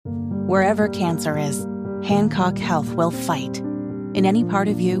Wherever cancer is, Hancock Health will fight. In any part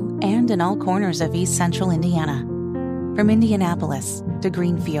of you and in all corners of East Central Indiana. From Indianapolis to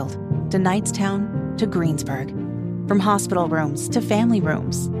Greenfield to Knightstown to Greensburg. From hospital rooms to family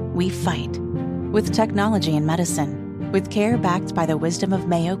rooms, we fight. With technology and medicine, with care backed by the wisdom of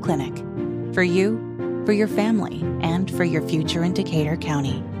Mayo Clinic. For you, for your family, and for your future in Decatur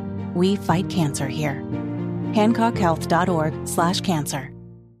County. We fight cancer here. HancockHealth.org/cancer.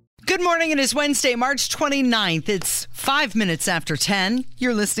 Good morning. It is Wednesday, March 29th. It's 5 minutes after 10.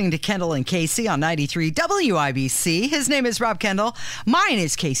 You're listening to Kendall and Casey on 93 WIBC. His name is Rob Kendall. Mine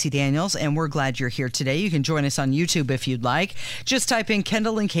is Casey Daniels, and we're glad you're here today. You can join us on YouTube if you'd like. Just type in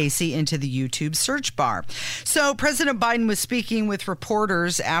Kendall and Casey into the YouTube search bar. So President Biden was speaking with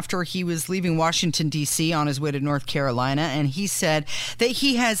reporters after he was leaving Washington, D.C. on his way to North Carolina, and he said that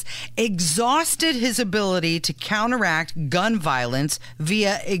he has exhausted his ability to counteract gun violence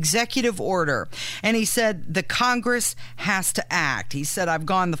via executive order. And he said the Congress has to act. He said, I've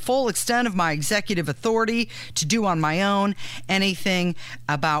gone the full extent of my executive authority to do on my own anything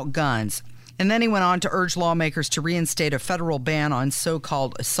about guns. And then he went on to urge lawmakers to reinstate a federal ban on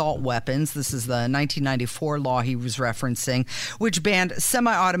so-called assault weapons. This is the 1994 law he was referencing, which banned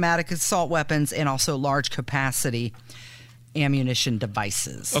semi-automatic assault weapons and also large capacity ammunition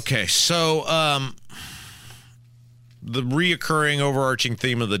devices. Okay, so the reoccurring overarching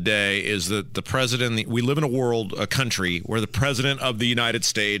theme of the day is that the president, we live in a country where the president of the United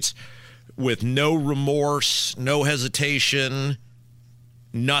States, with no remorse, no hesitation,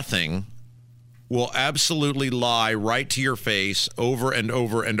 nothing, will absolutely lie right to your face over and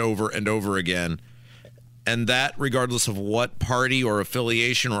over and over and over again. And that, regardless of what party or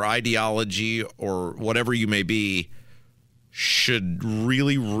affiliation or ideology or whatever you may be, should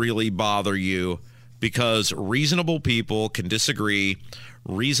really, really bother you. Because reasonable people can disagree.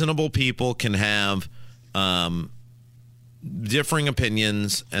 Reasonable people can have differing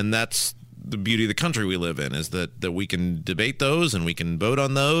opinions. And that's the beauty of the country we live in, is that we can debate those and we can vote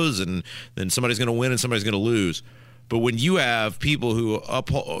on those. And then somebody's going to win and somebody's going to lose. But when you have people who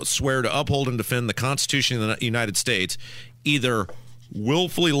swear to uphold and defend the Constitution of the United States, either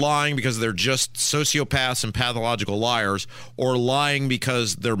willfully lying because they're just sociopaths and pathological liars, or lying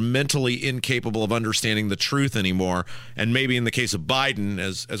because they're mentally incapable of understanding the truth anymore. And maybe in the case of Biden,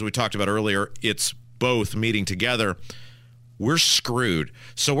 as we talked about earlier, it's both meeting together. We're screwed.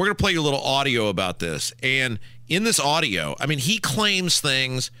 So we're going to play you a little audio about this. And in this audio, I mean, he claims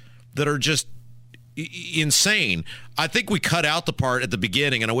things that are just insane. I think we cut out the part at the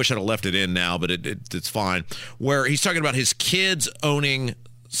beginning, and I wish I'd have left it in now, but it's fine, where he's talking about his kids owning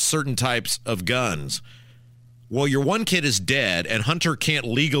certain types of guns. Well, your one kid is dead, and Hunter can't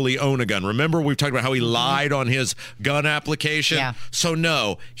legally own a gun. Remember, we've talked about how he lied on his gun application? Yeah. So,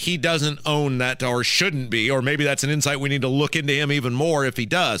 no, he doesn't own that, or shouldn't be, or maybe that's an insight we need to look into him even more if he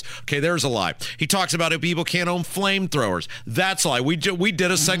does. Okay, there's a lie. He talks about if people can't own flamethrowers. That's a lie. We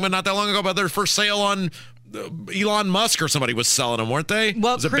did a segment not that long ago about their first sale on Elon Musk or somebody was selling them, weren't they?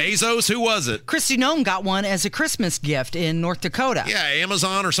 Well, was it Bezos? Who was it? Kristi Noem got one as a Christmas gift in North Dakota. Yeah,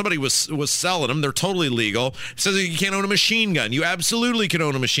 Amazon or somebody was selling them. They're totally legal. It says that you can't own a machine gun. You absolutely can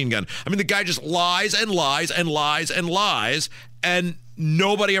own a machine gun. I mean, the guy just lies and lies and lies and lies, and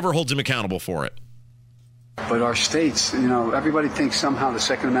nobody ever holds him accountable for it. But our states, everybody thinks somehow the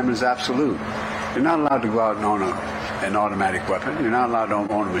Second Amendment is absolute. You're not allowed to go out and own an automatic weapon. You're not allowed to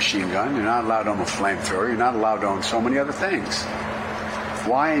own a machine gun. You're not allowed to own a flamethrower. You're not allowed to own so many other things.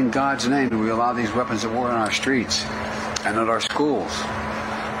 Why in God's name do we allow these weapons of war on our streets and at our schools?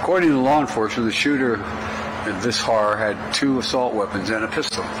 According to law enforcement, the shooter in this horror had 2 assault weapons and a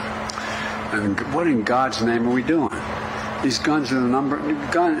pistol. And what in God's name are we doing? These guns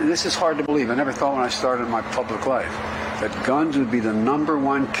are this is hard to believe. I never thought when I started my public life that guns would be the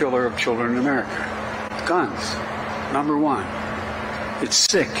 #1 killer of children in America. Guns, #1. It's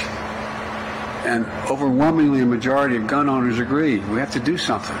sick. And overwhelmingly a majority of gun owners agree. We have to do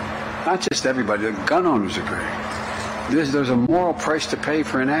something. Not just everybody, the gun owners agree. There's a moral price to pay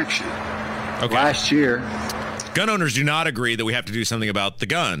for inaction. Okay. Last year, gun owners do not agree that we have to do something about the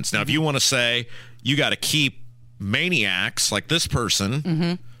guns. Now, if you want to say you got to keep maniacs like this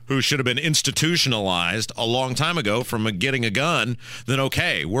person who should have been institutionalized a long time ago from getting a gun, then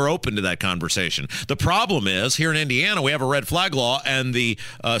okay, we're open to that conversation. The problem is, here in Indiana, we have a red flag law, and the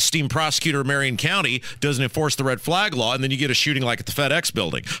esteemed prosecutor of Marion County doesn't enforce the red flag law, and then you get a shooting like at the FedEx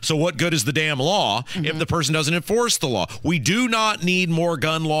building. So what good is the damn law if the person doesn't enforce the law? We do not need more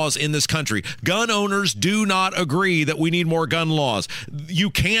gun laws in this country. Gun owners do not agree that we need more gun laws.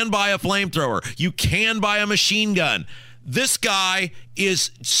 You can buy a flamethrower. You can buy a machine gun. This guy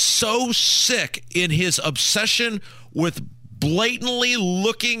is so sick in his obsession with blatantly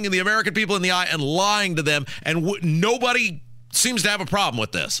looking the American people in the eye and lying to them, and nobody seems to have a problem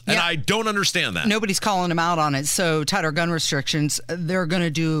with this, and I don't understand that. Nobody's calling him out on it. So tighter gun restrictions, they're going to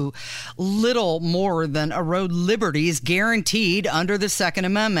do little more than erode liberties guaranteed under the Second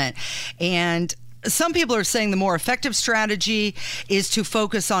Amendment. And some people are saying the more effective strategy is to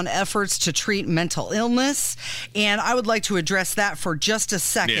focus on efforts to treat mental illness. And I would like to address that for just a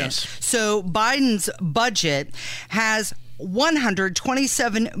second. Yes. So Biden's budget has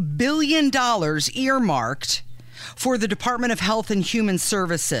 $127 billion earmarked for the Department of Health and Human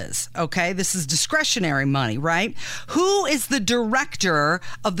Services. Okay, this is discretionary money, right? Who is the director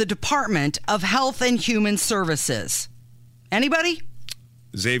of the Department of Health and Human Services? Anybody?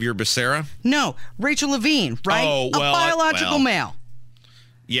 Xavier Becerra? No, Rachel Levine, right? Oh, well, a biological male.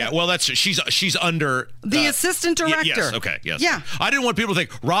 Yeah, well, she's under the assistant director. Yes, okay, yes. Yeah. I didn't want people to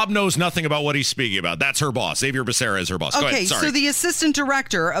think Rob knows nothing about what he's speaking about. That's her boss. Xavier Becerra is her boss. Go ahead, sorry. So the assistant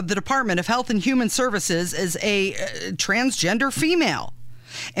director of the Department of Health and Human Services is a transgender female.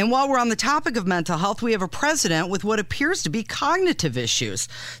 And while we're on the topic of mental health, we have a president with what appears to be cognitive issues.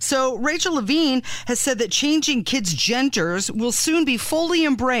 So Rachel Levine has said that changing kids' genders will soon be fully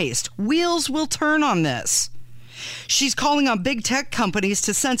embraced. Wheels will turn on this. She's calling on big tech companies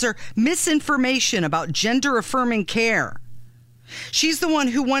to censor misinformation about gender-affirming care. She's the one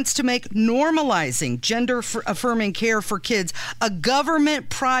who wants to make normalizing gender-affirming care for kids a government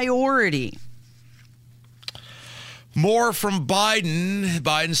priority. More from Biden.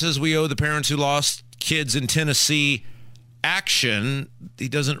 Biden says we owe the parents who lost kids in Tennessee action. He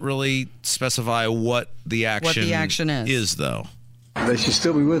doesn't really specify what the action is, though. They should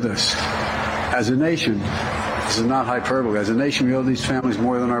still be with us. As a nation, this is not hyperbole. As a nation, we owe these families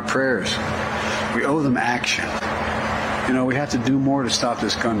more than our prayers. We owe them action. You know, we have to do more to stop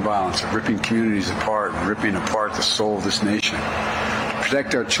this gun violence, ripping communities apart, and ripping apart the soul of this nation.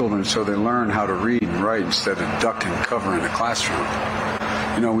 Protect our children so they learn how to read and write instead of duck and cover in the classroom.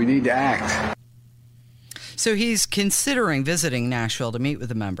 You know, we need to act. So he's considering visiting Nashville to meet with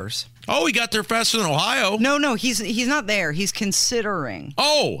the members. Oh, he got there faster than Ohio. No, he's not there. He's considering.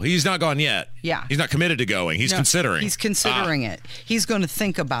 Oh, he's not gone yet. Yeah. He's not committed to going. He's considering. He's considering it. He's going to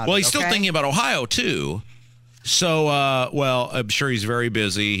think about it. Well, he's still thinking about Ohio, too. So, well, I'm sure he's very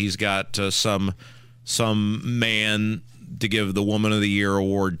busy. He's got some man to give the Woman of the Year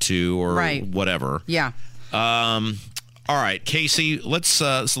award to or whatever. Yeah. All right, Casey, let's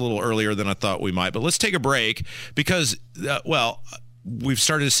it's a little earlier than I thought we might, but let's take a break because, we've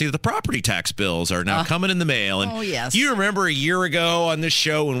started to see the property tax bills are now coming in the mail. And yes. You remember a year ago on this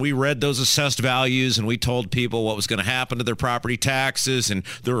show when we read those assessed values and we told people what was going to happen to their property taxes, and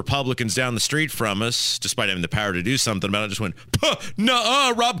the Republicans down the street from us, despite having the power to do something about it, just went,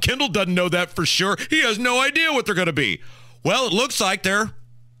 nuh-uh, Rob Kendall doesn't know that for sure. He has no idea what they're going to be. Well, it looks like they're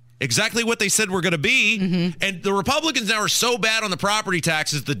exactly what they said were going to be. Mm-hmm. And the Republicans now are so bad on the property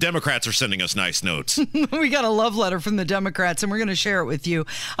taxes, the Democrats are sending us nice notes. We got a love letter from the Democrats, and we're going to share it with you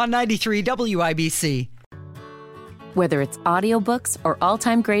on 93 WIBC. Whether it's audiobooks or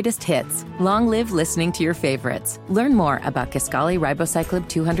all-time greatest hits, long live listening to your favorites. Learn more about Kisqali Ribociclib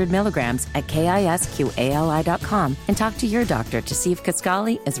 200 milligrams at KISQALI.com and talk to your doctor to see if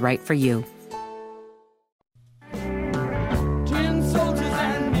Kisqali is right for you.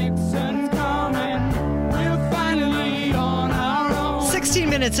 16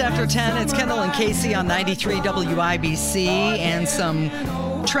 minutes after 10, it's Kendall and Casey on 93 WIBC, and some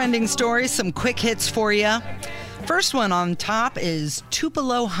trending stories, some quick hits for you. First one on top is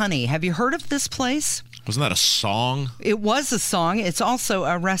Tupelo Honey. Have you heard of this place? Wasn't that a song? It was a song. It's also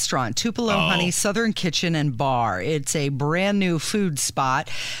a restaurant, Tupelo Honey Southern Kitchen and Bar. It's a brand new food spot.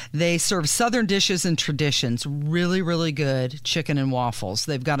 They serve Southern dishes and traditions. Really, really good chicken and waffles.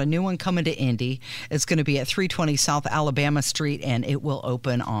 They've got a new one coming to Indy. It's going to be at 320 South Alabama Street, and it will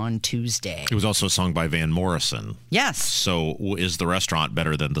open on Tuesday. It was also a song by Van Morrison. Yes. So is the restaurant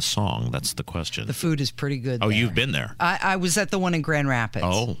better than the song? That's the question. The food is pretty good. Oh, there. You've been there? I was at the one in Grand Rapids.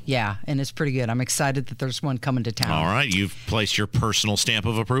 Oh. Yeah, and it's pretty good. I'm excited that there's one coming to town. All right. You've placed your personal stamp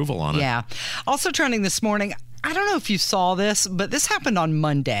of approval on it. Yeah. Also trending this morning, I don't know if you saw this, but this happened on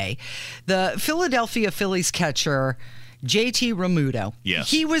Monday. The Philadelphia Phillies catcher, JT Realmuto.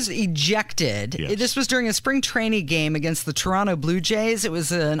 Yes. He was ejected. Yes. This was during a spring training game against the Toronto Blue Jays. It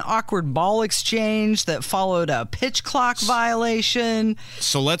was an awkward ball exchange that followed a pitch clock violation.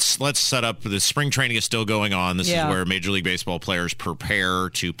 So let's set up. The spring training is still going on. This is where Major League Baseball players prepare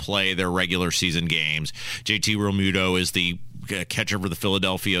to play their regular season games. JT Realmuto is the catcher for the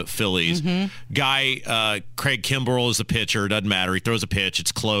Philadelphia Phillies. Guy, Craig Kimbrell is the pitcher. Doesn't matter. He throws a pitch.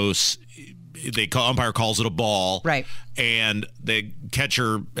 It's close. Umpire calls it a ball. Right. And the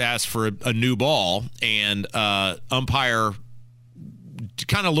catcher asks for a new ball, and umpire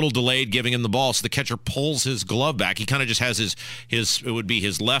kind of a little delayed giving him the ball, so the catcher pulls his glove back. He kind of just has his it would be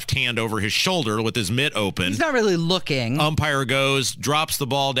his left hand over his shoulder with his mitt open. He's not really looking. Umpire goes, drops the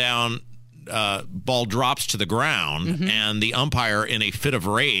ball down, ball drops to the ground, and the umpire, in a fit of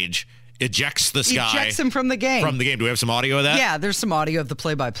rage, ejects this guy. Ejects him from the game. Do we have some audio of that? Yeah, there's some audio of the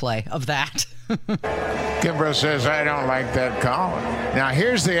play-by-play of that. Kimbrough says, I don't like that call. Now,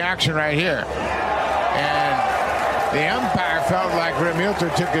 here's the action right here. And the umpire felt like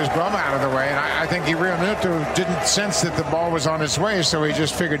Realmuto took his glove out of the way, and I think Realmuto didn't sense that the ball was on its way, so he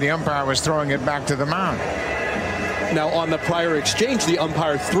just figured the umpire was throwing it back to the mound. Now, on the prior exchange, the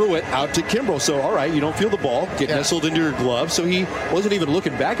umpire threw it out to Kimbrell. So, all right, you don't feel the ball get nestled into your glove. So he wasn't even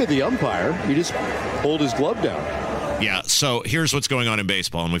looking back at the umpire. He just pulled his glove down. Yeah, so here's what's going on in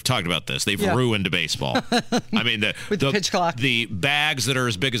baseball, and we've talked about this. They've ruined baseball. I mean, With the pitch clock. The bags that are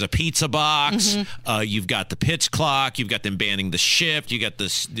as big as a pizza box. You've got the pitch clock. You've got them banning the shift. You got the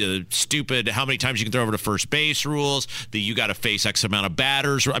stupid how many times you can throw over to first base rules. You got to face X amount of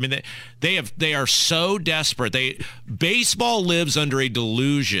batters. I mean, they are so desperate. Baseball lives under a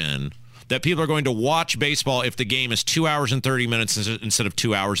delusion that people are going to watch baseball if the game is 2 hours and 30 minutes instead of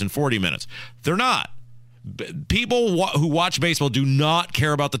 2 hours and 40 minutes. They're not. People who watch baseball do not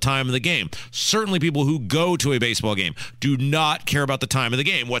care about the time of the game. Certainly people who go to a baseball game do not care about the time of the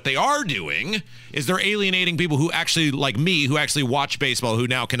game. What they are doing is they're alienating people who actually, like me, who actually watch baseball, who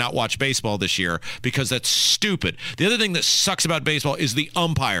now cannot watch baseball this year because that's stupid. The other thing that sucks about baseball is the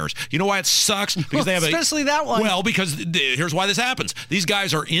umpires. You know why it sucks? Because they have especially that one. Well, because here's why this happens. These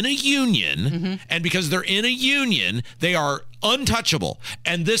guys are in a union, and because they're in a union, they are untouchable.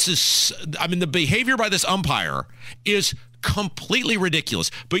 And this is, the behavior by this umpire is completely ridiculous.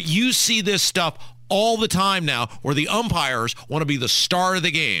 But you see this stuff all the time now where the umpires want to be the star of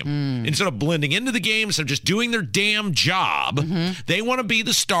the game. Instead of blending into the game, instead of just doing their damn job, they want to be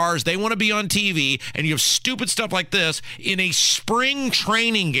the stars. They want to be on TV. And you have stupid stuff like this in a spring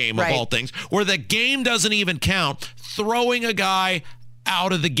training game of all things where the game doesn't even count, throwing a guy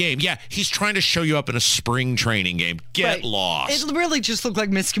out of the game. Yeah, he's trying to show you up in a spring training game. Get lost. It really just looked like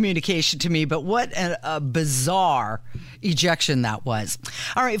miscommunication to me, but what a bizarre ejection that was.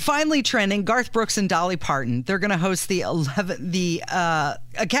 All right, finally trending, Garth Brooks and Dolly Parton. They're going to host the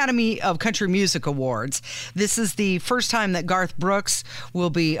Academy of Country Music Awards. This is the first time that Garth Brooks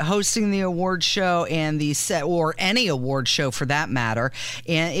will be hosting the award show and or any award show for that matter.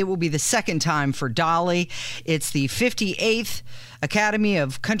 And it will be the second time for Dolly. It's the 58th Academy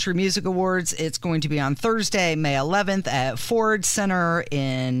of Country Music Awards. It's going to be on Thursday, May 11th at Ford Center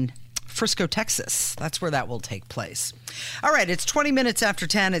in Frisco, Texas. That's where that will take place. All right, it's 20 minutes after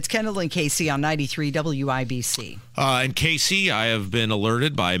 10. It's Kendall and Casey on 93 WIBC. And Casey, I have been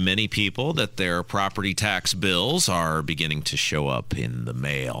alerted by many people that their property tax bills are beginning to show up in the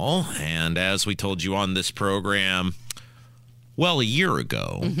mail. And as we told you on this program, a year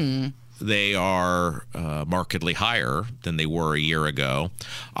ago, they are markedly higher than they were a year ago.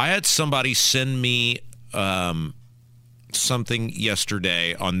 I had somebody send me something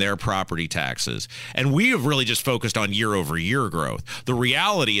yesterday on their property taxes, and we have really just focused on year-over-year growth. The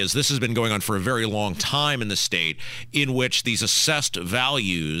reality is this has been going on for a very long time in the state, in which these assessed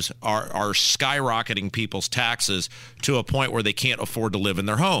values are skyrocketing people's taxes to a point where they can't afford to live in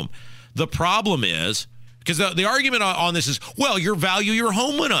their home. The problem is, because the argument on this is, your value, your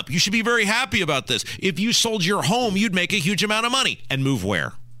home went up. You should be very happy about this. If you sold your home, you'd make a huge amount of money. And move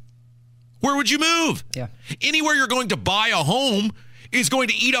where? Where would you move? Yeah. Anywhere you're going to buy a home is going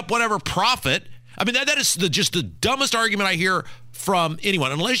to eat up whatever profit. I mean, that is just the dumbest argument I hear from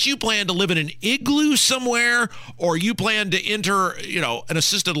anyone. Unless you plan to live in an igloo somewhere, or you plan to enter, an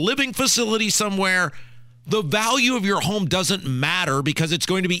assisted living facility somewhere, the value of your home doesn't matter because it's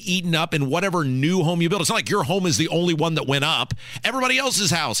going to be eaten up in whatever new home you build. It's not like your home is the only one that went up. Everybody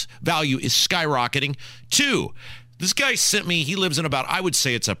else's house value is skyrocketing too. This guy sent me, he lives in about, I would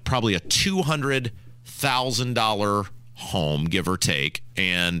say it's probably a $200,000 home, give or take.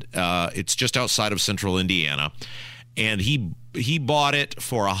 And it's just outside of central Indiana. And he bought it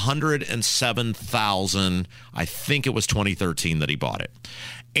for $107,000. I think it was 2013 that he bought it.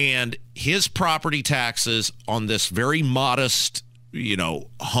 And his property taxes on this very modest,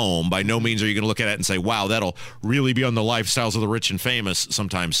 home, by no means are you going to look at it and say, wow, that'll really be on the lifestyles of the rich and famous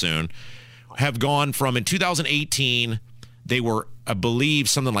sometime soon, have gone from, in 2018, they were, I believe,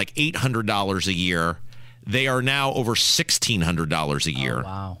 something like $800 a year. they are now over $1,600 a year. Oh,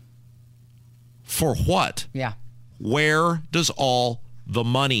 wow. For what? Yeah. Where does all the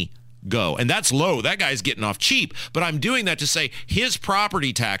money go? And that's low. That guy's getting off cheap. But I'm doing that to say his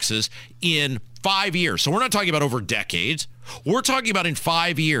property taxes in 5 years. So we're not talking about over decades. We're talking about in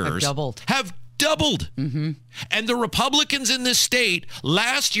 5 years. Have doubled. Mm-hmm. And the Republicans in this state,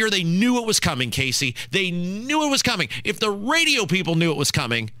 last year, they knew it was coming, Casey. They knew it was coming. If the radio people knew it was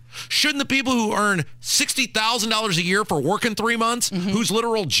coming, shouldn't the people who earn $60,000 a year for working 3 months, whose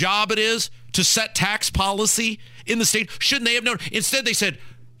literal job it is to set tax policy in the state, shouldn't they have known? Instead, they said,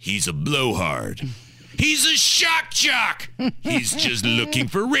 he's a blowhard. He's a shock jock. He's just looking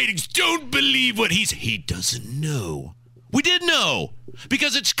for ratings. Don't believe what he doesn't know. We did know,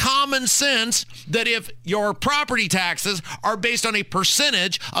 because it's common sense that if your property taxes are based on a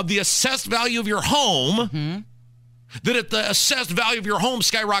percentage of the assessed value of your home, that if the assessed value of your home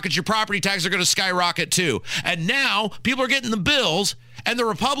skyrockets, your property taxes are going to skyrocket too. And now people are getting the bills, and the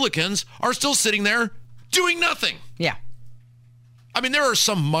Republicans are still sitting there doing nothing. Yeah. I mean, there are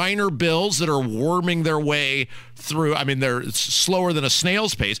some minor bills that are worming their way through. I mean, they're slower than a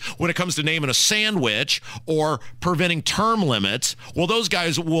snail's pace when it comes to naming a sandwich or preventing term limits. Well, those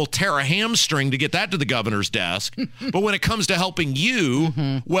guys will tear a hamstring to get that to the governor's desk. But when it comes to helping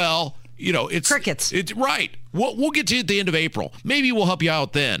you, well, you know, it's crickets. It's right. We'll get to you at the end of April. Maybe we'll help you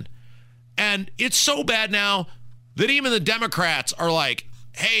out then. And it's so bad now that even the Democrats are like,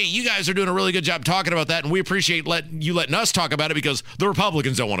 hey, you guys are doing a really good job talking about that, and we appreciate you letting us talk about it because the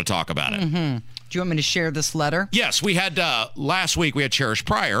Republicans don't want to talk about it. Mm-hmm. Do you want me to share this letter? Yes, we had last week we had Cherish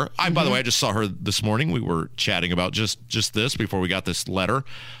Pryor. By the way, I just saw her this morning. We were chatting about just this before we got this letter.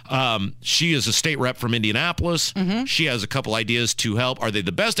 She is a state rep from Indianapolis. She has a couple ideas to help. Are they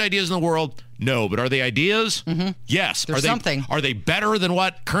the best ideas in the world? No, but are they ideas? Yes. There's something. Are they better than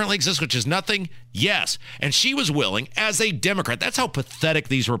what currently exists, which is nothing? Yes. And she was willing, as a Democrat, that's how pathetic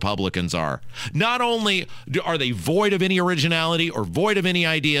these Republicans are. Not only are they void of any originality or void of any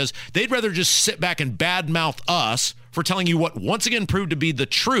ideas, they'd rather just sit back and badmouth us for telling you what once again proved to be the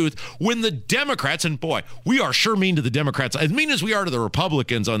truth when the Democrats, and boy, we are sure mean to the Democrats. As mean as we are to the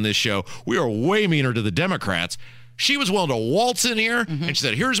Republicans on this show, we are way meaner to the Democrats. She was willing to waltz in here, and she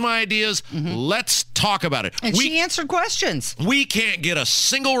said, here's my ideas. Let's talk about it. And she answered questions. We can't get a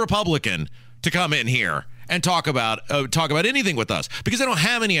single Republican to come in here and talk about anything with us because they don't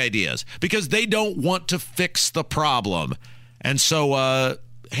have any ideas, because they don't want to fix the problem. And so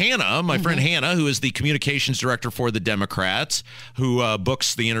Hannah, my friend Hannah, who is the communications director for the Democrats, who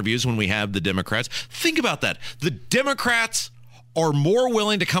books the interviews when we have the Democrats, think about that. The Democrats are more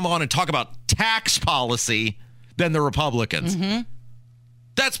willing to come on and talk about tax policy than the Republicans.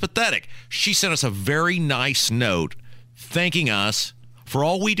 That's pathetic. She sent us a very nice note thanking us for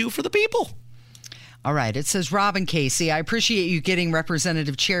all we do for the people. All right. It says, Rob and Casey, I appreciate you getting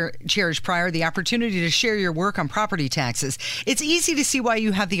Representative Cherish Pryor the opportunity to share your work on property taxes. It's easy to see why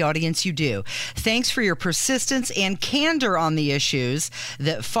you have the audience you do. Thanks for your persistence and candor on the issues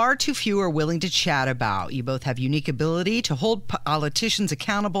that far too few are willing to chat about. You both have unique ability to hold politicians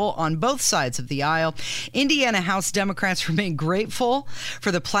accountable on both sides of the aisle. Indiana House Democrats remain grateful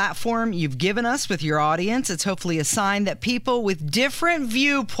for the platform you've given us with your audience. It's hopefully a sign that people with different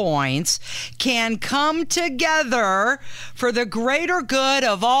viewpoints can come together for the greater good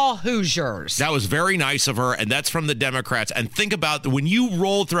of all Hoosiers. That was very nice of her, and that's from the Democrats. And think about when you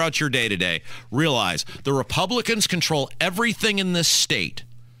roll throughout your day today, realize the Republicans control everything in this state.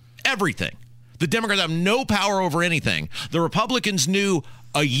 Everything. The Democrats have no power over anything. The Republicans knew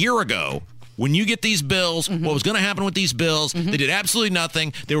a year ago, when you get these bills, what was going to happen with these bills. They did absolutely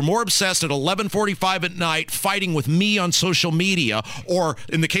nothing. They were more obsessed at 11:45 at night fighting with me on social media, or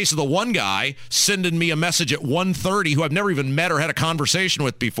in the case of the one guy, sending me a message at 1:30 who I've never even met or had a conversation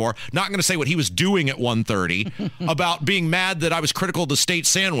with before. Not going to say what he was doing at 1:30 about being mad that I was critical of the state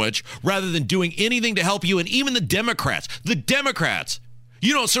sandwich rather than doing anything to help you. And even the Democrats,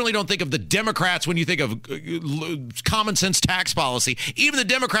 you certainly don't think of the Democrats when you think of common sense tax policy. Even the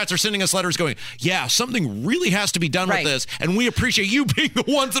Democrats are sending us letters going, yeah, something really has to be done with this, and we appreciate you being the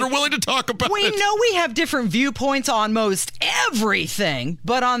ones that are willing to talk about it. We know we have different viewpoints on most everything,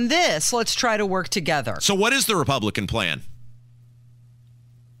 but on this, let's try to work together. So what is the Republican plan?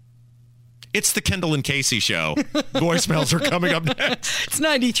 It's the Kendall and Casey show. Voicemails are coming up next. It's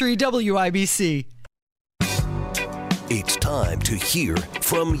 93 WIBC. It's time to hear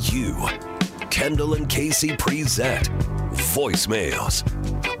from you. Kendall and Casey present Voicemails.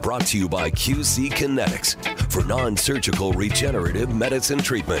 Brought to you by QC Kinetics for non-surgical regenerative medicine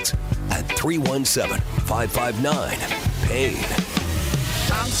treatments at 317-559-PAIN.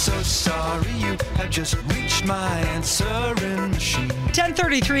 I'm so sorry you have just reached my answering machine.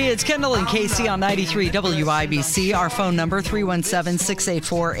 10:33, it's Kendall and Casey on 93 WIBC. Our phone number,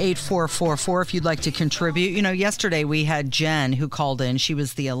 317-684-8444 if you'd like to contribute. You know, yesterday we had Jen who called in. She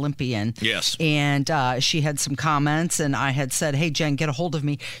was the Olympian. Yes. And she had some comments, and I had said, hey, Jen, get a hold of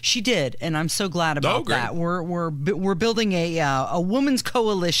me. She did, and I'm so glad about that. We're building a women's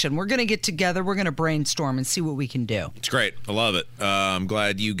coalition. We're going to get together. We're going to brainstorm and see what we can do. It's great. I love it. I'm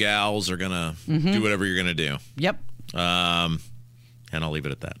glad you gals are going to do whatever you're going to do. Yep. And I'll leave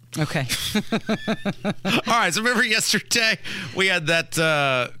it at that. Okay. All right. So remember yesterday we had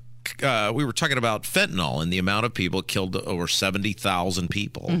that, we were talking about fentanyl and the amount of people killed over 70,000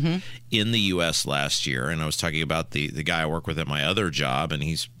 people in the U.S. last year. And I was talking about the guy I work with at my other job, and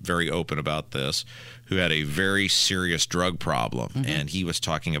he's very open about this, who had a very serious drug problem. And he was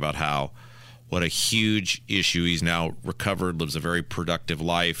talking about what a huge issue. He's now recovered, lives a very productive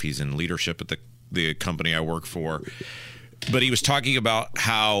life. He's in leadership at the company I work for. But he was talking about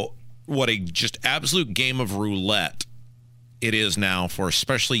what a just absolute game of roulette it is now for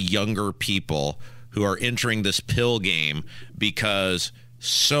especially younger people who are entering this pill game because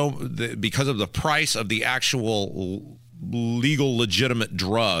of the price of the actual legal, legitimate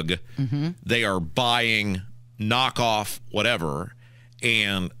drug. They are buying knockoff whatever,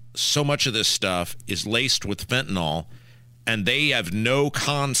 and so much of this stuff is laced with fentanyl, and they have no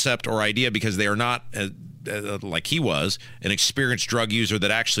concept or idea because they are not like he was, an experienced drug user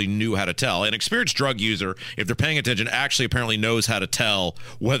that actually knew how to tell. An experienced drug user, if they're paying attention, actually apparently knows how to tell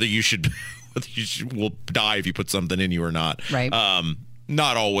whether you will die if you put something in you or not. Right.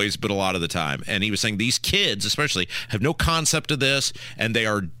 Not always, but a lot of the time. And he was saying these kids especially have no concept of this, and they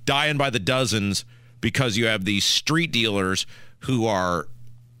are dying by the dozens because you have these street dealers who are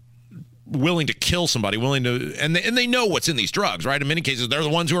willing to kill somebody, and they know what's in these drugs, right? In many cases, they're the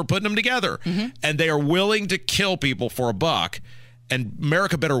ones who are putting them together, and they are willing to kill people for a buck. And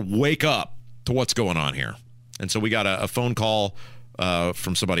America better wake up to what's going on here. And so we got a phone call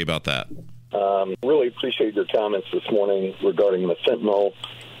from somebody about that. Really appreciate your comments this morning regarding the fentanyl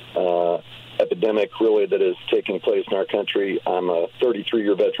epidemic, really, that is taking place in our country. I'm a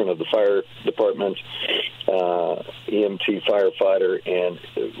 33-year veteran of the fire department, EMT firefighter, and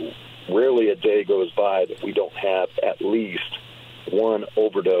rarely a day goes by that we don't have at least one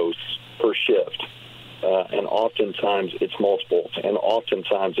overdose per shift. And oftentimes it's multiple. And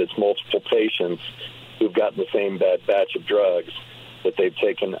oftentimes it's multiple patients who've gotten the same bad batch of drugs that they've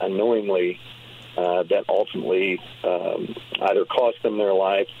taken unknowingly that ultimately either cost them their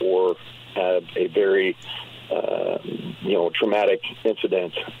life or have a very traumatic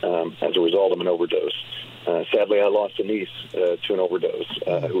incident as a result of an overdose. Sadly, I lost a niece to an overdose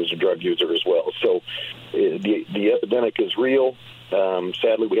who was a drug user as well. So the epidemic is real.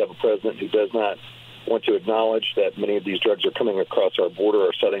 Sadly, we have a president who does not want to acknowledge that many of these drugs are coming across our border.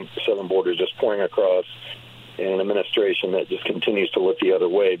 Our southern border is just pouring across, and an administration that just continues to look the other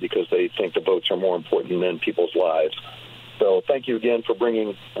way because they think the votes are more important than people's lives. So thank you again for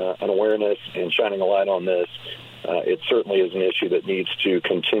bringing an awareness and shining a light on this. It certainly is an issue that needs to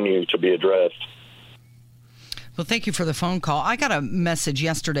continue to be addressed. Well, thank you for the phone call. I got a message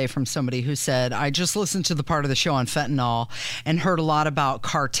yesterday from somebody who said, I just listened to the part of the show on fentanyl and heard a lot about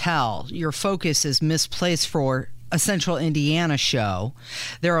cartel. Your focus is misplaced for a Central Indiana show.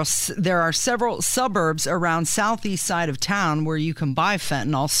 There are several suburbs around southeast side of town where you can buy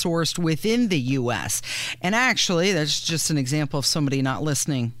fentanyl sourced within the U.S. And actually, that's just an example of somebody not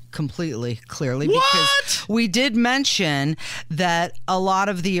listening completely clearly, because we did mention that a lot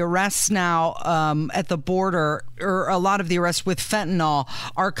of the arrests now at the border, or a lot of the arrests with fentanyl,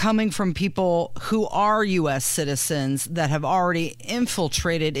 are coming from people who are U.S. citizens that have already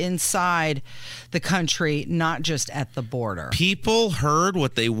infiltrated inside the country, not just at the border. People heard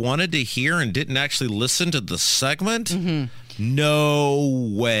what they wanted to hear and didn't actually listen to the segment? No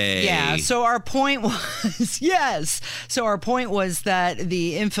way. Yeah, so our point was, So our point was that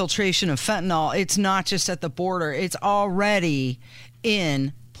the infiltration of fentanyl, it's not just at the border, it's already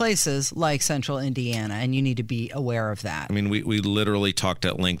in places like Central Indiana, and you need to be aware of that. I mean, we literally talked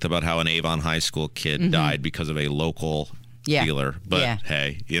at length about how an Avon High School kid died because of a local dealer. But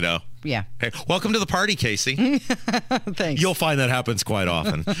hey, Yeah. Hey, welcome to the party, Casey. Thanks. You'll find that happens quite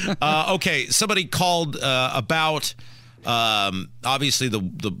often. Okay, somebody called about obviously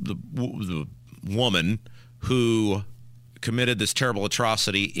the woman who committed this terrible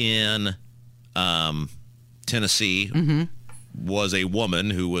atrocity in Tennessee. Was a woman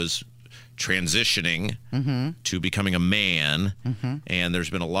who was transitioning to becoming a man. And there's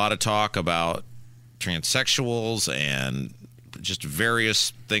been a lot of talk about transsexuals and just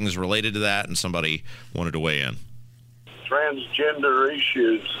various things related to that, and somebody wanted to weigh in. Transgender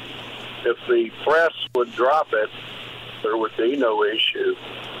issues, if the press would drop it, there would be no issue.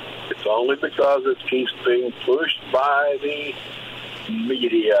 It's only because it keeps being pushed by the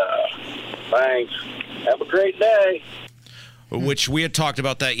media. Thanks. Have a great day. Which we had talked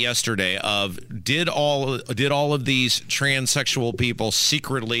about that yesterday. Did all of these transsexual people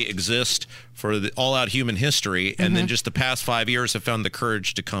secretly exist for all out human history, and then just the past 5 years have found the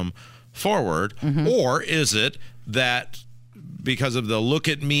courage to come forward, or is it that because of the look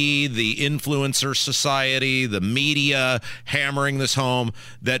at me, the influencer society, the media hammering this home,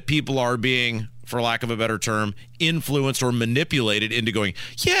 that people are being, for lack of a better term, influenced or manipulated into going,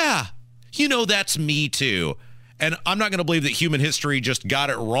 yeah, that's me too. And I'm not going to believe that human history just got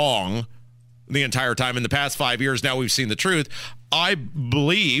it wrong the entire time. In the past 5 years, now we've seen the truth. I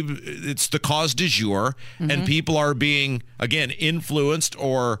believe it's the cause du jour, and people are being, again, influenced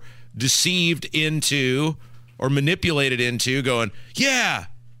or deceived into or manipulated into going, yeah,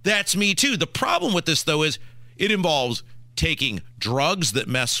 that's me too. The problem with this, though, is it involves taking drugs that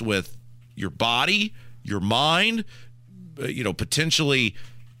mess with your body, your mind, potentially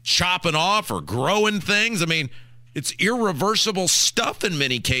chopping off or growing things. I mean, it's irreversible stuff in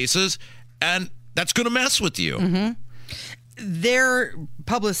many cases, and that's going to mess with you. They're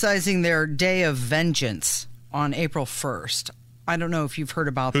publicizing their day of vengeance on April 1st. I don't know if you've heard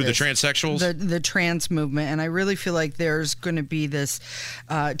about this. The transsexuals? The trans movement. And I really feel like there's going to be this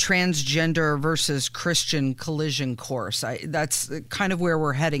transgender versus Christian collision course. That's kind of where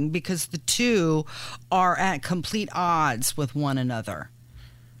we're heading, because the two are at complete odds with one another.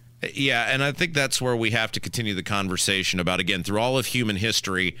 Yeah, and I think that's where we have to continue the conversation about, again, through all of human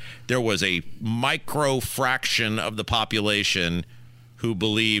history, there was a micro fraction of the population who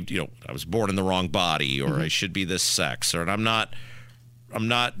believed, I was born in the wrong body, or I should be this sex, or I'm not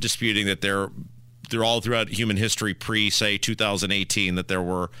disputing that they're all throughout human history say 2018 that there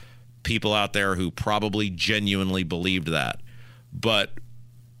were people out there who probably genuinely believed that. But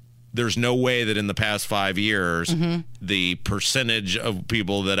there's no way that in the past 5 years, the percentage of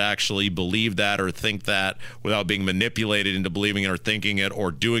people that actually believe that or think that without being manipulated into believing it or thinking it or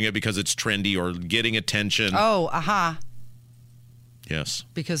doing it because it's trendy or getting attention. Oh, aha. Yes.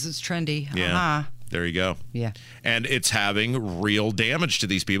 Because it's trendy. Yeah. Aha. There you go. Yeah. And it's having real damage to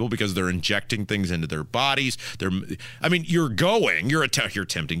these people because they're injecting things into their bodies. You're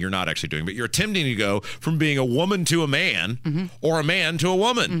attempting, you're not actually doing, but you're attempting to go from being a woman to a man or a man to a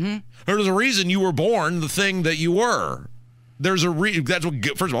woman. There's a reason you were born the thing that you were. There's a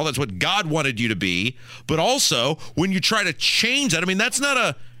first of all, that's what God wanted you to be. But also, when you try to change that, that's not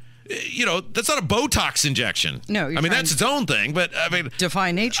a Botox injection. No, that's its own thing, but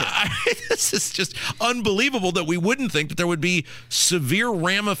define nature. This is just unbelievable that we wouldn't think that there would be severe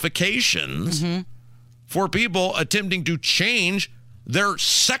ramifications for people attempting to change their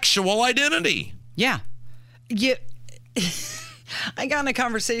sexual identity. Yeah. I got in a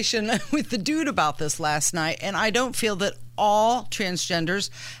conversation with the dude about this last night, and I don't feel that all transgenders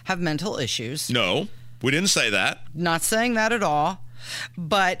have mental issues. No, we didn't say that. Not saying that at all.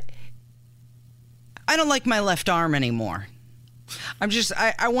 But I don't like my left arm anymore.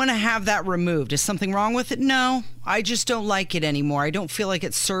 I want to have that removed. Is something wrong with it? No, I just don't like it anymore. I don't feel like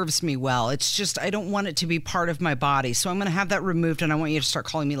it serves me well. It's just, I don't want it to be part of my body. So I'm going to have that removed, and I want you to start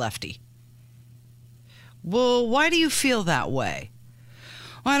calling me Lefty. Well, why do you feel that way?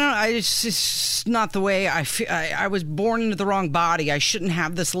 Well, it's just not the way I feel. I was born into the wrong body. I shouldn't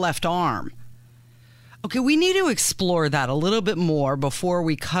have this left arm. Okay, we need to explore that a little bit more before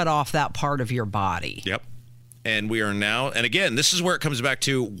we cut off that part of your body. Yep. And we are now, and again, this is where it comes back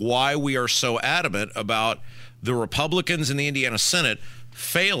to why we are so adamant about the Republicans in the Indiana Senate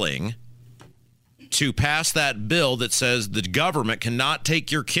failing to pass that bill that says the government cannot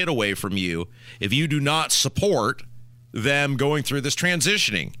take your kid away from you if you do not support them going through this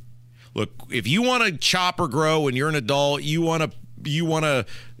transitioning. Look, if you want to chop or grow when you're an adult, you want to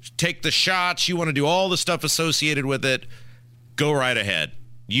take the shots, you want to do all the stuff associated with it, go right ahead.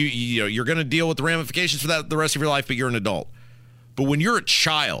 You're going to deal with the ramifications for that the rest of your life, but you're an adult. But when you're a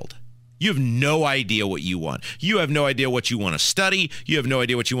child, you have no idea what you want. You have no idea what you want to study. You have no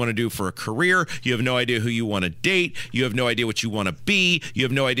idea what you want to do for a career. You have no idea who you want to date. You have no idea what you want to be. You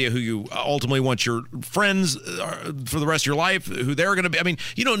have no idea who you ultimately want your friends for the rest of your life, who they're going to be.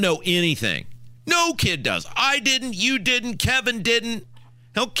 You don't know anything. No kid does. I didn't. You didn't. Kevin didn't.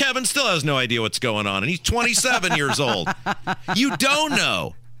 Hell, Kevin still has no idea what's going on, and he's 27 years old. You don't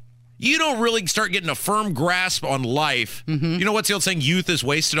know. You don't really start getting a firm grasp on life. You know what's the old saying? Youth is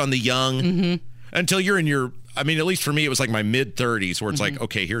wasted on the young. Until you're in your at least for me, it was like my mid-30s where it's like,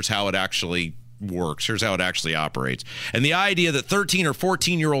 okay, here's how it actually works. Here's how it actually operates. And the idea that 13 or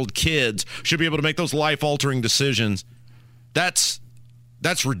 14-year-old kids should be able to make those life-altering decisions, that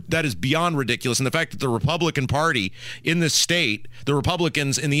is beyond ridiculous. And the fact that the Republican Party in this state, the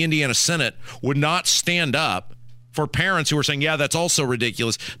Republicans in the Indiana Senate, would not stand up for parents who are saying, yeah, that's also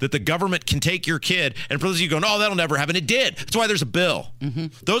ridiculous, that the government can take your kid. And for those of you going, oh, that'll never happen. It did. That's why there's a bill.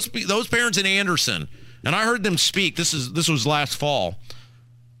 Those parents in Anderson, and I heard them speak, this was last fall,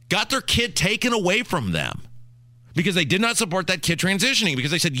 got their kid taken away from them because they did not support that kid transitioning,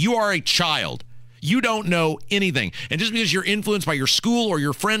 because they said, you are a child. You don't know anything. And just because you're influenced by your school or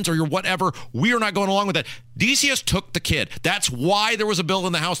your friends or your whatever, we are not going along with that. DCS took the kid. That's why there was a bill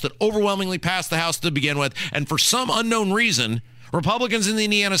in the House that overwhelmingly passed the House to begin with. And for some unknown reason, Republicans in the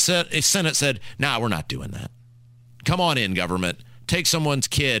Indiana Senate said, nah, we're not doing that. Come on in, government. Take someone's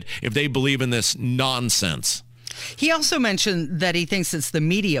kid if they believe in this nonsense. He also mentioned that he thinks it's the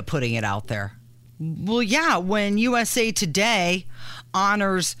media putting it out there. Well, yeah, when USA Today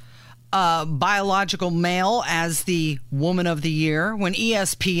honors biological male as the woman of the year, when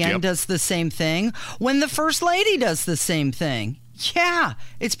ESPN does the same thing, when the First Lady does the same thing. Yeah,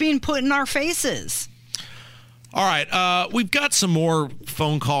 it's being put in our faces. All right, we've got some more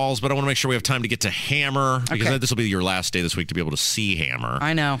phone calls, but I want to make sure we have time to get to Hammer, because this will be your last day this week to be able to see Hammer.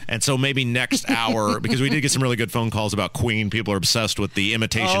 I know. And so maybe next hour, because we did get some really good phone calls about Queen. People are obsessed with the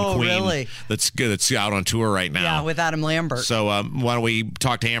imitation Queen really? that's out on tour right now. Yeah, with Adam Lambert. So why don't we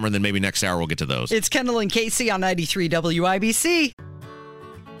talk to Hammer, and then maybe next hour we'll get to those. It's Kendall and Casey on 93 WIBC.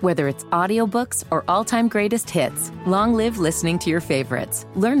 Whether it's audiobooks or all-time greatest hits, long live listening to your favorites.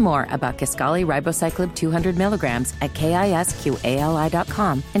 Learn more about Kisqali Ribociclib 200 milligrams at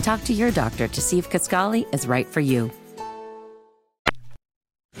KISQALI.com and talk to your doctor to see if Kisqali is right for you.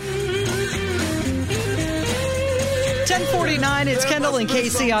 10:49, it's Kendall and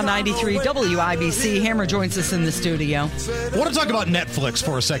Casey on 93 WIBC. Hammer joins us in the studio. I want to talk about Netflix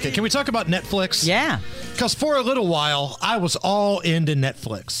for a second. Can we talk about Netflix? Yeah. Because for a little while, I was all into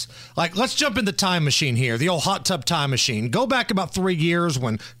Netflix. Like, let's jump in the time machine here, the old hot tub time machine. Go back about 3 years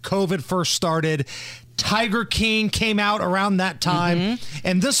when COVID first started. Tiger King came out around that time,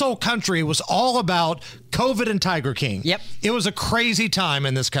 and this whole country was all about COVID and Tiger King. Yep. It was a crazy time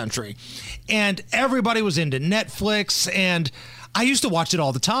in this country, and everybody was into Netflix, and I used to watch it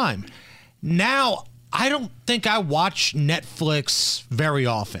all the time. Now, I don't think I watch Netflix very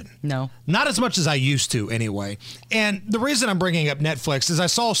often. No. Not as much as I used to, anyway. And the reason I'm bringing up Netflix is I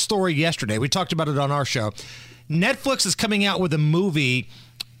saw a story yesterday. We talked about it on our show. Netflix is coming out with a movie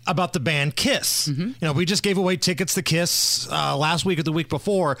about the band Kiss. You know, we just gave away tickets to Kiss last week or the week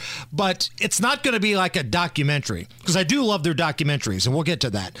before, but it's not going to be like a documentary, because I do love their documentaries, and we'll get to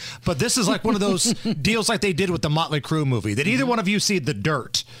that. But this is like one of those deals like they did with the Motley Crue movie. Did either one of you see The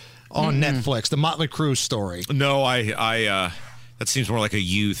Dirt on Netflix, the Motley Crue story? No, I that seems more like a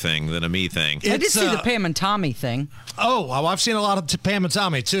you thing than a me thing. I did see the Pam and Tommy thing. Oh, well, I've seen a lot of Pam and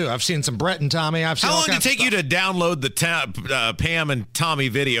Tommy, too. I've seen some Brett and Tommy. I've seen How long did it take you to download the Pam and Tommy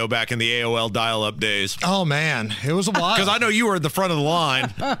video back in the AOL dial-up days? Oh, man. It was a while. Because I know you were at the front of the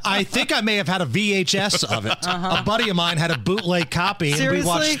line. I think I may have had a VHS of it. A buddy of mine had a bootleg copy, and we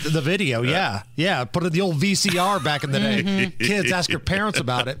watched the video. Yeah. Put in the old VCR back in the day. Kids, ask your parents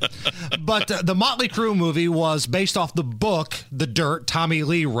about it. But the Motley Crue movie was based off the book, The Dirt, Tommy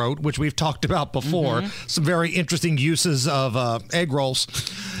Lee wrote, which we've talked about before. Some very interesting uses of egg rolls.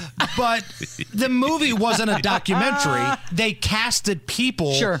 But the movie wasn't a documentary. They casted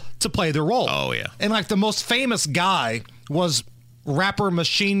people to play the role. Oh, yeah. And like the most famous guy was rapper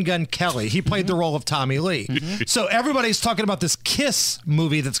Machine Gun Kelly. He played the role of Tommy Lee. So everybody's talking about this Kiss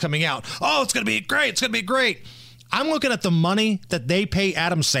movie that's coming out. Oh, it's going to be great. It's going to be great. I'm looking at the money that they pay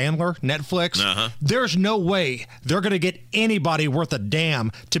Adam Sandler, Netflix. There's no way they're going to get anybody worth a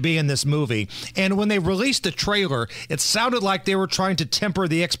damn to be in this movie. And when they released the trailer, it sounded like they were trying to temper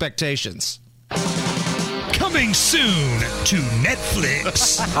the expectations. Coming soon to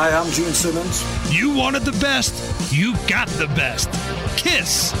Netflix. Hi, I'm Gene Simmons. You wanted the best. You got the best.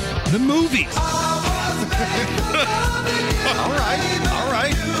 Kiss, the movie. All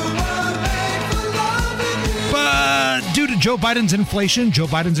right. But due to Joe Biden's inflation, Joe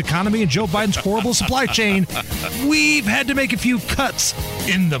Biden's economy, and Joe Biden's horrible supply chain, we've had to make a few cuts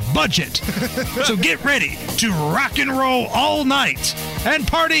in the budget. So get ready to rock and roll all night and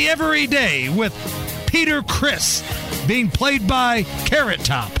party every day with Peter Criss, being played by Carrot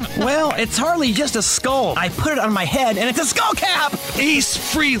Top. Well, it's hardly just a skull. I put it on my head, and it's a skull cap! Ace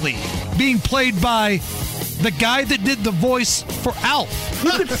Frehley, being played by the guy that did the voice for Alf.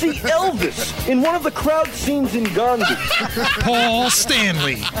 You could see Elvis in one of the crowd scenes in Gandhi. Paul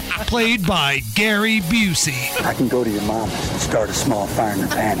Stanley, played by Gary Busey. I can go to your mom and start a small fire in her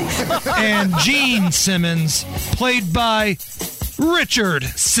panties. And Gene Simmons, played by Richard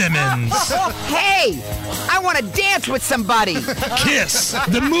Simmons. Hey, I want to dance with somebody. Kiss,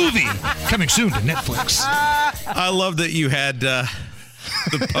 the movie, coming soon to Netflix. I love that you had the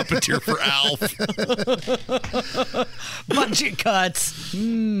puppeteer for Alf. Bunch of cuts.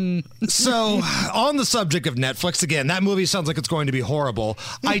 So, on the subject of Netflix, again, that movie sounds like it's going to be horrible.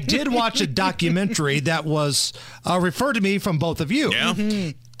 I did watch a documentary that was referred to me from both of you.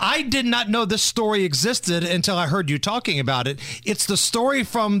 Yeah. I did not know this story existed until I heard you talking about it. It's the story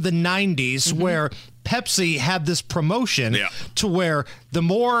from the 90s where Pepsi had this promotion to where the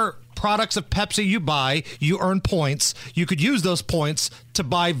more products of Pepsi you buy, you earn points. You could use those points to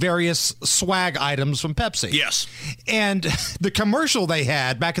buy various swag items from Pepsi. Yes. And the commercial they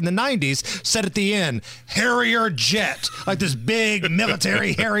had back in the 90s said at the end, Harrier jet, like this big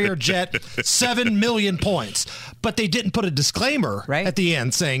military Harrier jet, 7 million points. But they didn't put a disclaimer at the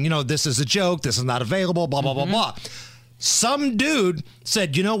end saying, this is a joke, this is not available, blah, blah, blah, blah. Some dude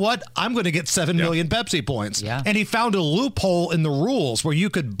said, you know what? I'm going to get 7 million Pepsi points. Yeah. And he found a loophole in the rules where you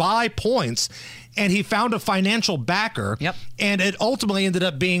could buy points, and he found a financial backer. Yep. And it ultimately ended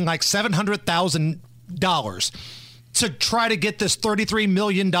up being like $700,000 to try to get this $33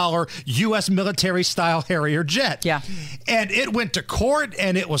 million U.S. military-style Harrier jet. Yeah. And it went to court,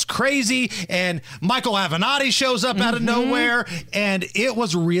 and it was crazy, and Michael Avenatti shows up out of nowhere, and it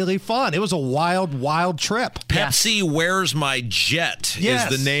was really fun. It was a wild, wild trip. Pepsi Where's My Jet is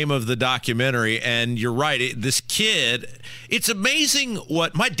the name of the documentary, and you're right. This kid, it's amazing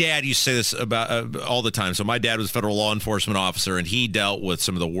what my dad used to say this about all the time. So my dad was a federal law enforcement officer, and he dealt with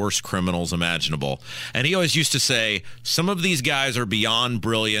some of the worst criminals imaginable. And he always used to say, some of these guys are beyond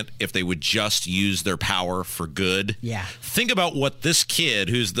brilliant if they would just use their power for good. Yeah. Think about what this kid,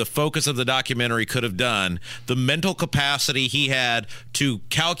 who's the focus of the documentary, could have done, the mental capacity he had to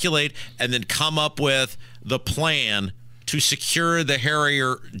calculate and then come up with the plan to secure the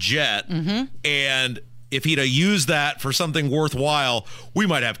Harrier jet. And if he'd have used that for something worthwhile, we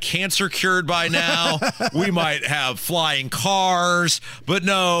might have cancer cured by now. We might have flying cars. But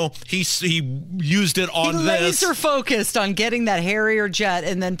no, he used it on he this. Laser focused on getting that Harrier jet.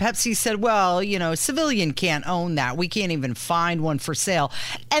 And then Pepsi said, well, civilian can't own that. We can't even find one for sale.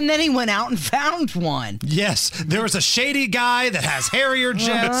 And then he went out and found one. Yes, there was a shady guy that has Harrier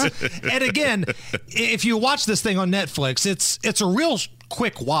jets. And again, if you watch this thing on Netflix, it's a real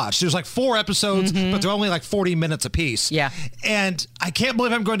quick watch. There's like 4 episodes, but they're only like 40 minutes apiece. Yeah. And I can't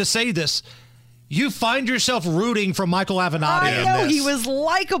believe I'm going to say this. You find yourself rooting for Michael Avenatti. I know, he was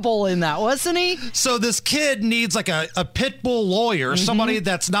likable in that, wasn't he? So this kid needs like a pit bull lawyer, somebody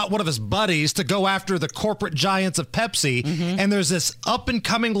that's not one of his buddies, to go after the corporate giants of Pepsi. And there's this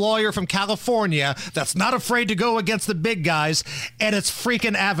up-and-coming lawyer from California that's not afraid to go against the big guys, and it's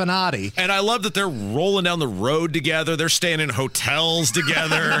freaking Avenatti. And I love that they're rolling down the road together. They're staying in hotels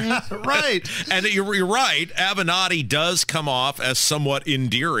together. Right. And you're right. Avenatti does come off as somewhat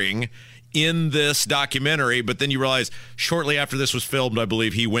endearing in this documentary, but then you realize shortly after this was filmed, I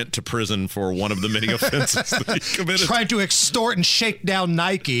believe he went to prison for one of the many offenses that he committed. Trying to extort and shake down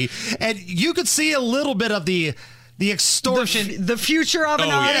Nike. And you could see a little bit of the extortion. The future of Avenatti.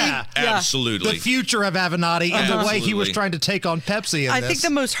 Oh, yeah. Absolutely. The future of Avenatti and the way he was trying to take on Pepsi in I this. think the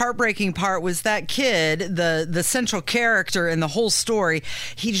most heartbreaking part was that kid, the central character in the whole story.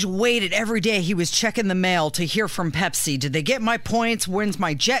 He just waited every day. He was checking the mail to hear from Pepsi. Did they get my points? When's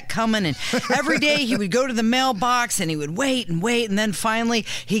my jet coming? And every day he would go to the mailbox and he would wait. And then finally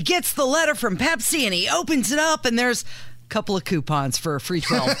he gets the letter from Pepsi and he opens it up and there's couple of coupons for a free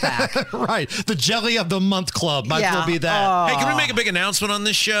 12 pack. Right. The Jelly of the Month Club might well be that. Hey, can we make a big announcement on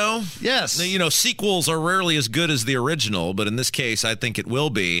this show? Yes. Now, sequels are rarely as good as the original, but in this case, I think it will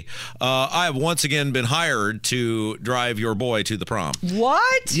be. I have once again been hired to drive your boy to the prom.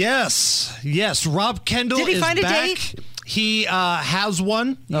 What? Yes. Rob Kendall is back. Did he find a date? He has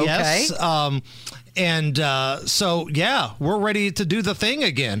one. Okay. Yes. So, we're ready to do the thing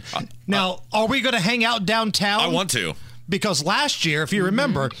again. Now, are we going to hang out downtown? I want to. Because last year, if you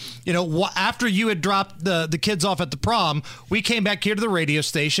remember, after you had dropped the kids off at the prom, we came back here to the radio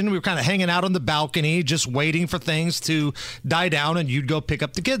station. We were kind of hanging out on the balcony, just waiting for things to die down, and you'd go pick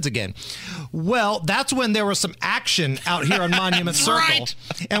up the kids again. Well, that's when there was some action out here on Monument Circle. Right.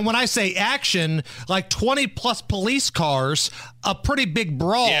 And when I say action, like 20-plus police cars, a pretty big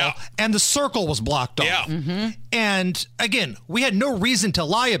brawl, and the circle was blocked off. Yeah. And again, we had no reason to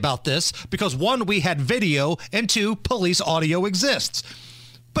lie about this because 1, we had video, and 2, police audio exists.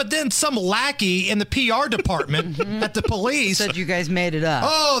 But then some lackey in the PR department at the police said you guys made it up.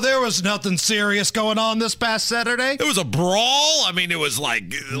 Oh, there was nothing serious going on this past Saturday. It was a brawl. I mean, it was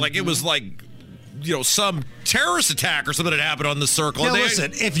like some terrorist attack or something that happened on the circle. Now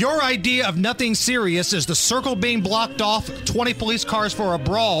listen, if your idea of nothing serious is the circle being blocked off, 20 police cars for a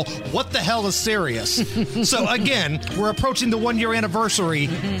brawl, what the hell is serious? So again, we're approaching the 1-year anniversary.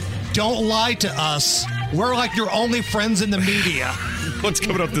 Don't lie to us. We're like your only friends in the media. What's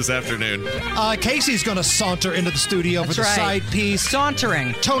coming up this afternoon? Casey's going to saunter into the studio for the side piece.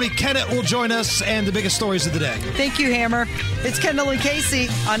 Sauntering. Tony Kennett will join us and the biggest stories of the day. Thank you, Hammer. It's Kendall and Casey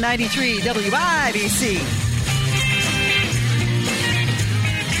on 93 WIBC.